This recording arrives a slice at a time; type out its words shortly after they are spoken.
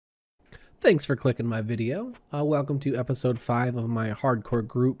Thanks for clicking my video. Welcome to episode 5 of my hardcore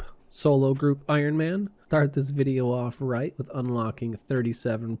group, solo group Iron Man. Start this video off right with unlocking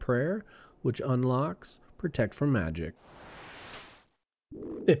 37 prayer, which unlocks protect from magic.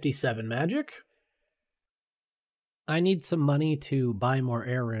 57 magic. I need some money to buy more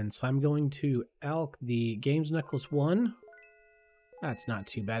air runes, so I'm going to alch the Games Necklace 1. That's not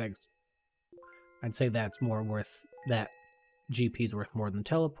too bad. I'd say that's more worth that. GP's worth more than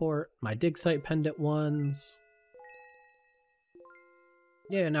teleport. My dig site pendant ones.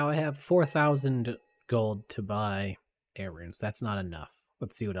 Yeah, now I have 4,000 gold to buy air runes. That's not enough.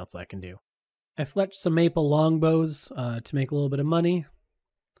 Let's see what else I can do. I fletched some maple longbows to make a little bit of money.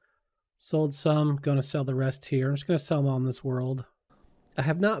 Sold some. Going to sell the rest here. I'm just going to sell them all in this world. I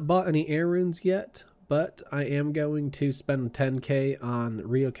have not bought any air runes yet, but I am going to spend 10k on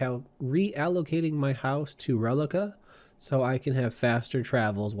reallocating my house to Relica, so I can have faster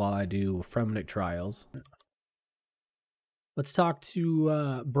travels while I do Fremenic trials. Let's talk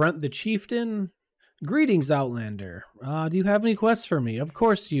to Brent the Chieftain. Greetings, Outlander. Do you have any quests for me? Of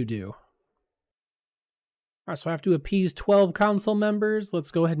course you do. Alright, so I have to appease 12 council members. Let's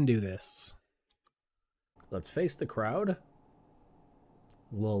go ahead and do this. Let's face the crowd. A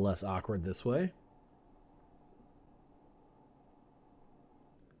little less awkward this way.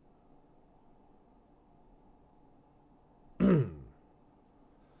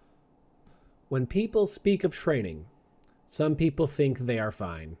 When people speak of training, some people think they are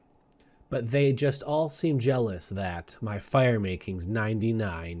fine, but they just all seem jealous that my fire making's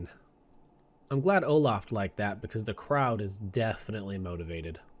 99. I'm glad Olaf liked that because the crowd is definitely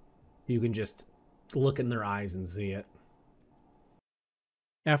motivated. You can just look in their eyes and see it.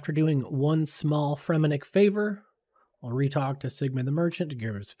 After doing one small Fremenic favor, I'll retalk to Sigmund the Merchant to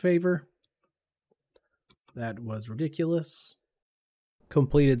give his favor. That was ridiculous.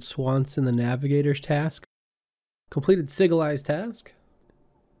 Completed Swanson the Navigator's task. Completed Sigilai's task.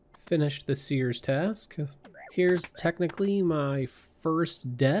 Finished the Seer's task. Here's technically my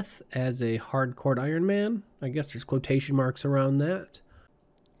first death as a hardcore Iron Man. I guess there's quotation marks around that.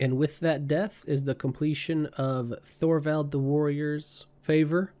 And with that death is the completion of Thorvald the Warrior's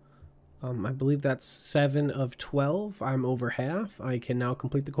favor. I believe that's 7 of 12. I'm over half. I can now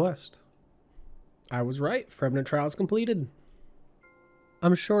complete the quest. I was right. Fremenic trials completed.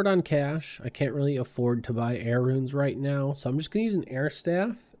 I'm short on cash. I can't really afford to buy air runes right now, so I'm just going to use an air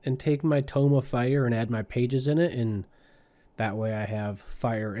staff and take my Tome of Fire and add my pages in it, and that way I have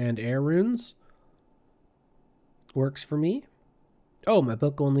fire and air runes. Works for me. Oh, my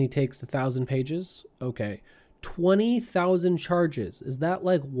book only takes 1,000 pages. Okay. 20,000 charges. Is that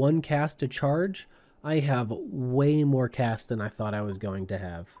like one cast to charge? I have way more cast than I thought I was going to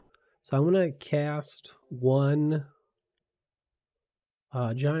have. So I'm going to cast one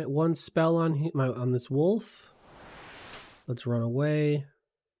spell on this wolf. Let's run away.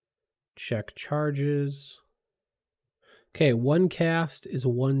 Check charges. Okay, one cast is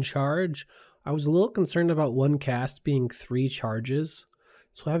one charge. I was a little concerned about one cast being 3 charges.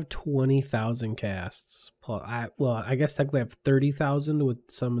 So I have 20,000 casts. I guess technically I have 30,000 with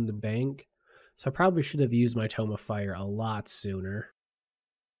some in the bank. So I probably should have used my Tome of Fire a lot sooner.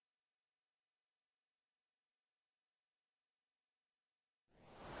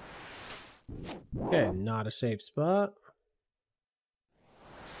 Okay, not a safe spot.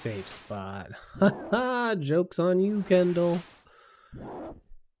 Safe spot. Haha, joke's on you, Kendall.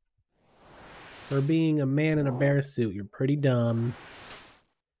 For being a man in a bear suit, you're pretty dumb.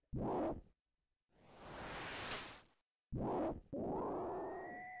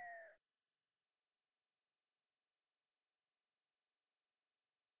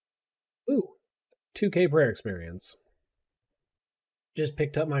 Ooh, 2k prayer experience. Just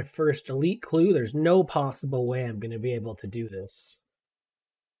picked up my first elite clue. There's no possible way I'm going to be able to do this.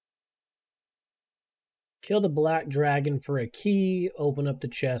 Kill the black dragon for a key. Open up the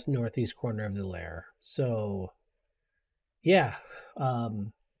chest northeast corner of the lair. So, yeah,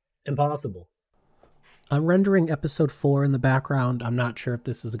 impossible. I'm rendering episode 4 in the background. I'm not sure if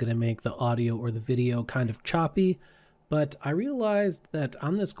this is going to make the audio or the video kind of choppy, but I realized that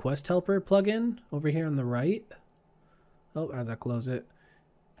on this quest helper plugin over here on the right, oh, as I close it,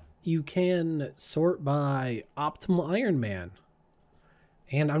 you can sort by optimal Iron Man.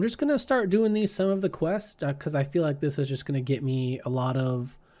 And I'm just going to start doing some of the quests because I feel like this is just going to get me a lot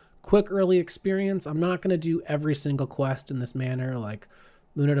of quick early experience. I'm not going to do every single quest in this manner. Like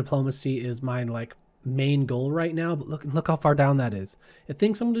Lunar Diplomacy is my main goal right now, but look how far down that is. It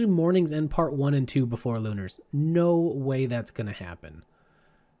thinks I'm going to do Mornings and part 1 and 2 before Lunars. No way that's going to happen.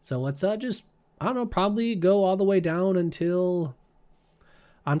 So let's just, I don't know, probably go all the way down until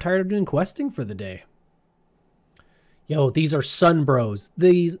I'm tired of doing questing for the day. Yo, these are Sun Bros.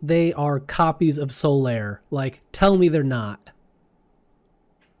 They are copies of Solaire. Like, tell me they're not.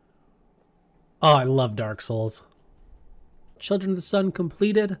 Oh, I love Dark Souls. Children of the Sun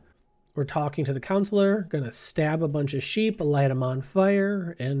completed. We're talking to the counselor. Gonna stab a bunch of sheep, light them on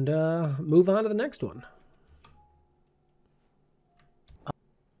fire, and move on to the next one.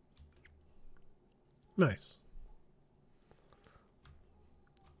 Nice.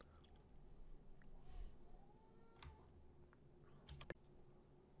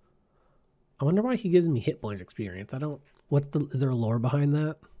 I wonder why he gives me hit points experience. I don't... is there a lore behind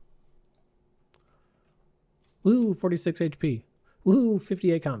that? Woo, 46 HP. Woo,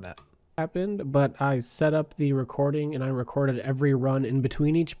 58 combat. Happened, but I set up the recording and I recorded every run in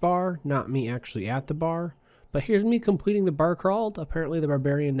between each bar, not me actually at the bar. But here's me completing the bar crawled. Apparently the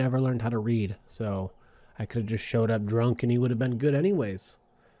barbarian never learned how to read, so I could have just showed up drunk and he would have been good anyways.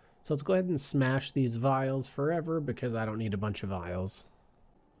 So let's go ahead and smash these vials forever because I don't need a bunch of vials.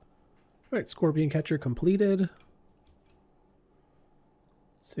 Alright, Scorpion Catcher completed.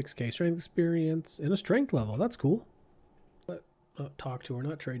 6k strength experience and a strength level. That's cool. Talk to her,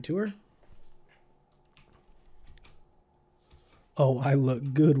 not trade to her. Oh, I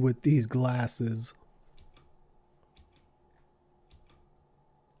look good with these glasses.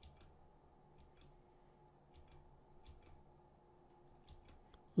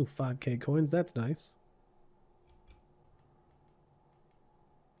 Ooh, 5k coins. That's nice.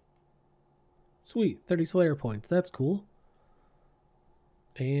 Sweet. 30 Slayer points. That's cool.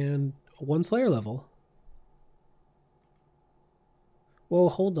 And 1 Slayer level. Whoa,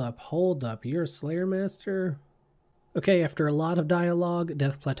 hold up, hold up. You're a Slayer Master? Okay, after a lot of dialogue,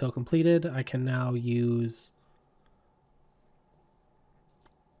 Death Plateau completed. I can now use...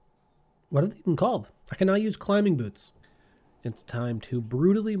 What are they even called? I can now use climbing boots. It's time to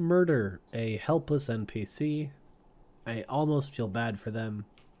brutally murder a helpless NPC. I almost feel bad for them.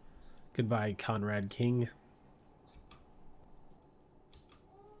 Goodbye, Conrad King.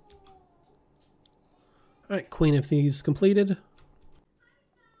 Alright, Queen of Thieves completed.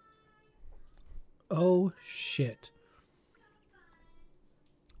 Oh, shit.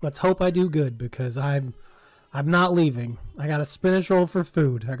 Let's hope I do good, because I'm not leaving. I got a spinach roll for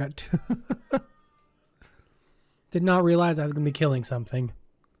food. I got two. Did not realize I was going to be killing something.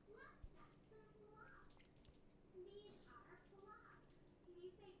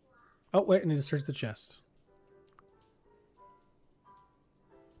 Oh, wait, I need to search the chest.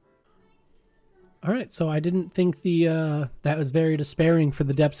 Alright, so I didn't think that was very despairing for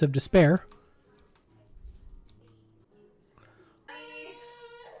the depths of despair.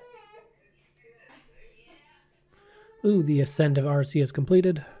 Ooh, the Ascent of RC is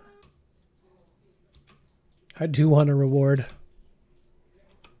completed. I do want a reward.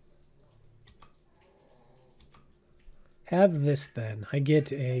 Have this then. I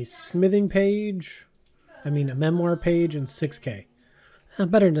get a smithing page. A memoir page and 6k.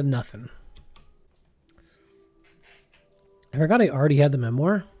 Better than nothing. I forgot I already had the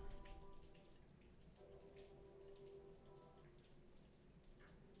memoir.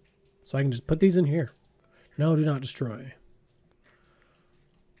 So I can just put these in here. No, do not destroy.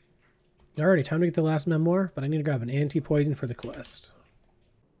 Alrighty, time to get the last memoir, but I need to grab an anti-poison for the quest.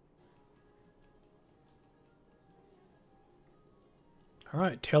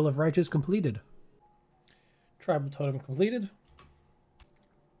 Alright, Tale of Righteous completed. Tribal Totem completed.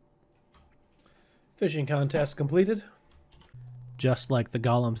 Fishing contest completed. Just like the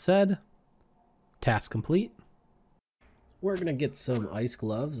golem said, task complete. We're gonna get some ice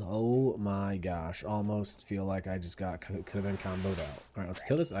gloves. Oh my gosh, almost feel like I just could have been comboed out. Alright, let's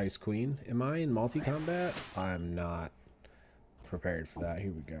kill this ice queen. Am I in multi-combat? I'm not prepared for that. Here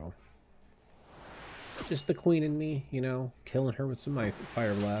we go. Just the queen and me, you know, killing her with some ice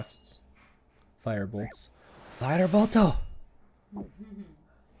fire blasts. Fire bolts. Fire bolto!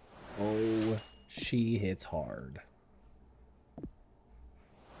 Oh, she hits hard.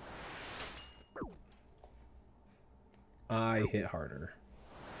 I hit harder.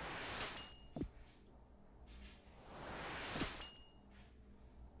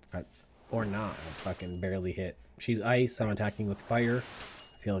 Or not. I fucking barely hit. She's ice. I'm attacking with fire.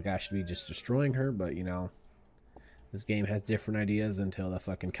 I feel like I should be just destroying her, but you know, this game has different ideas until the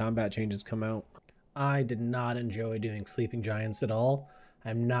fucking combat changes come out. I did not enjoy doing Sleeping Giants at all.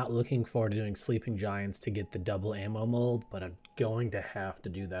 I'm not looking forward to doing Sleeping Giants to get the double ammo mold, but I'm going to have to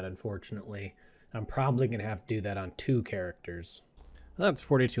do that, unfortunately. I'm probably going to have to do that on 2 characters. That's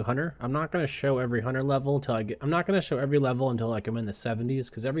 4200. I'm not going to show every hunter level till I'm not going to show every level until like I'm in the 70s,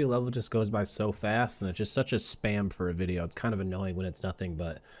 because every level just goes by so fast and it's just such a spam for a video. It's kind of annoying when it's nothing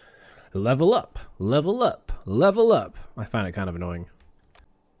but level up, level up, level up. I find it kind of annoying.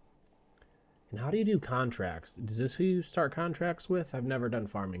 And how do you do contracts? Is this who you start contracts with? I've never done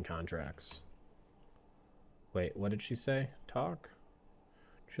farming contracts. Wait, what did she say? Talk?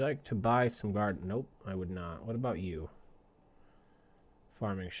 Would you like to buy some garden? Nope, I would not. What about you?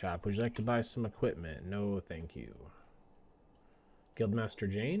 Farming shop. Would you like to buy some equipment? No, thank you. Guildmaster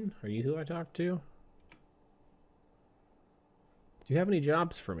Jane? Are you who I talked to? Do you have any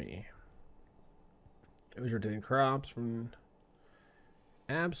jobs for me? It was rotating crops from...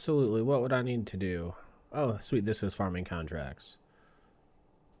 Absolutely. What would I need to do? Oh, sweet. This is farming contracts.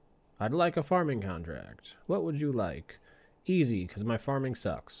 I'd like a farming contract. What would you like? Easy, because my farming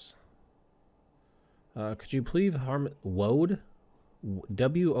sucks. Could you please woad?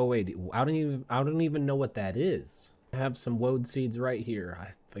 W-O-A-D. I don't even know what that is. I have some woad seeds right here.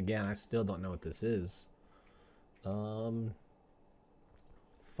 Again, I still don't know what this is.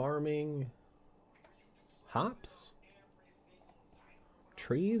 Farming hops?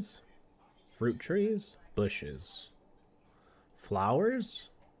 Trees? Fruit trees? Bushes. Flowers?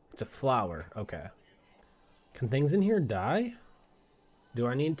 It's a flower. Okay. Can things in here die? Do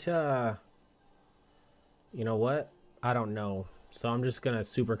I need to... You know what? I don't know. So I'm just going to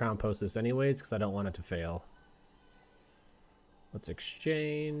super compost this anyways because I don't want it to fail. Let's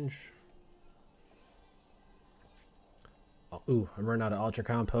exchange. Oh, ooh, I'm running out of ultra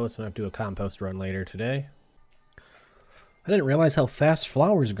compost and I have to do a compost run later today. I didn't realize how fast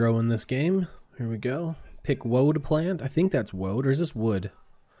flowers grow in this game. Here we go. Pick woad plant. I think that's woad, or is this wood?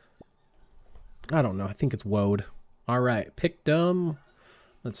 I don't know. I think it's woad. All right, pick dumb.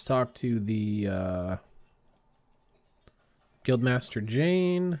 Let's talk to the Guildmaster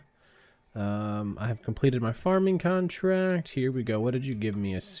Jane. I have completed my farming contract. Here we go. What did you give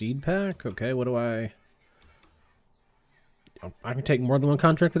me? A seed pack? Okay, what do I... Oh, I can take more than one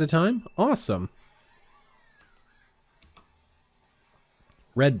contract at a time? Awesome.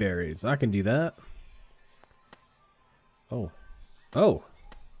 Red berries. I can do that. Oh. Oh.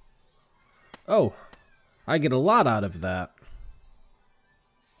 Oh. I get a lot out of that.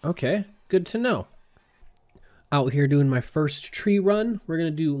 Okay. Good to know. Out here doing my first tree run. We're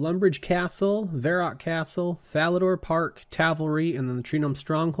going to do Lumbridge Castle, Varrock Castle, Falador Park, Tavelry, and then the Tree Gnome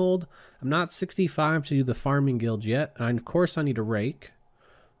Stronghold. I'm not 65 to do the Farming Guild yet. And of course I need a rake.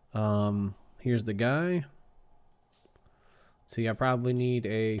 Here's the guy. See, I probably need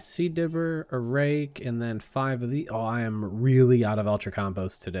a seed dibber, a rake, and then 5 of these. Oh, I am really out of ultra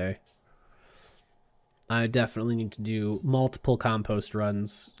compost today. I definitely need to do multiple compost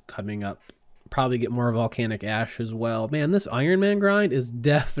runs coming up. Probably get more volcanic ash as well. Man, this Iron Man grind is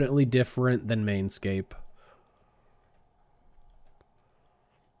definitely different than Mainscape.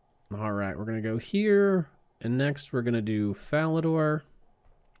 All right, we're going to go here. And next we're going to do Falador.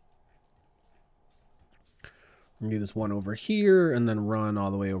 We're going to do this one over here and then run all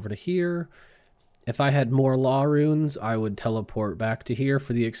the way over to here. If I had more law runes, I would teleport back to here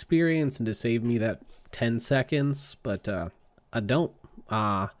for the experience and to save me that 10 seconds. But I don't.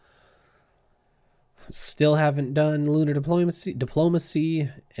 Still haven't done Lunar Diplomacy,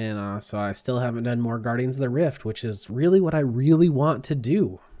 and so I still haven't done more Guardians of the Rift, which is really what I really want to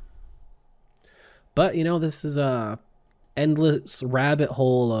do. But, you know, this is a endless rabbit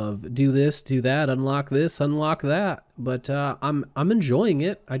hole of do this, do that, unlock this, unlock that. But I'm enjoying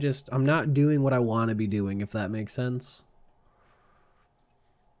it. I'm not doing what I want to be doing, if that makes sense.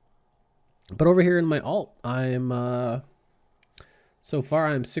 But over here in my alt, so far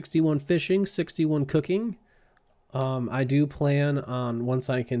I'm 61 fishing, 61 cooking. I do plan on, once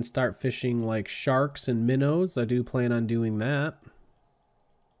I can start fishing like sharks and minnows, I do plan on doing that.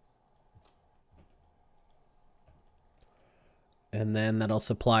 And then that'll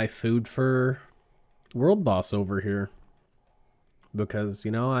supply food for World Boss over here. Because,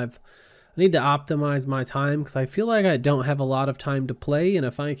 you know, I need to optimize my time because I feel like I don't have a lot of time to play. And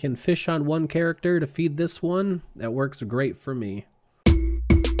if I can fish on one character to feed this one, that works great for me.